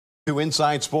To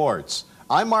Inside Sports.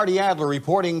 I'm Marty Adler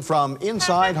reporting from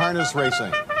Inside Harness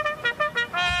Racing.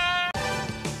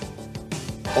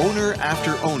 Owner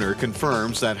after owner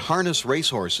confirms that harness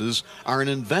racehorses are an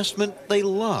investment they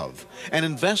love, an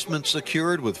investment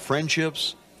secured with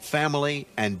friendships, family,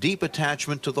 and deep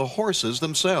attachment to the horses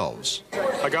themselves.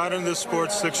 I got into this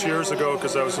sport 6 years ago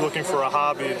because I was looking for a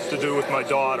hobby to do with my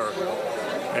daughter.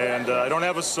 And I don't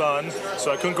have a son, so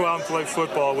I couldn't go out and play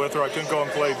football with her. I couldn't go and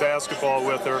play basketball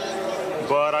with her.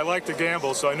 But I like to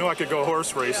gamble, so I knew I could go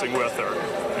horse racing with her.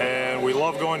 And we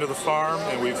love going to the farm,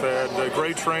 and we've had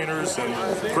great trainers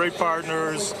and great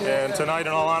partners. And tonight, in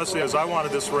all honesty, as I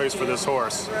wanted this race for this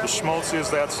horse. As schmaltzy as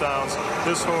that sounds,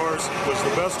 this horse was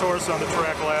the best horse on the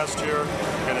track last year,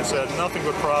 and it's had nothing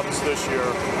but problems this year.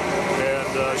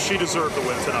 And she deserved to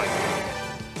win tonight.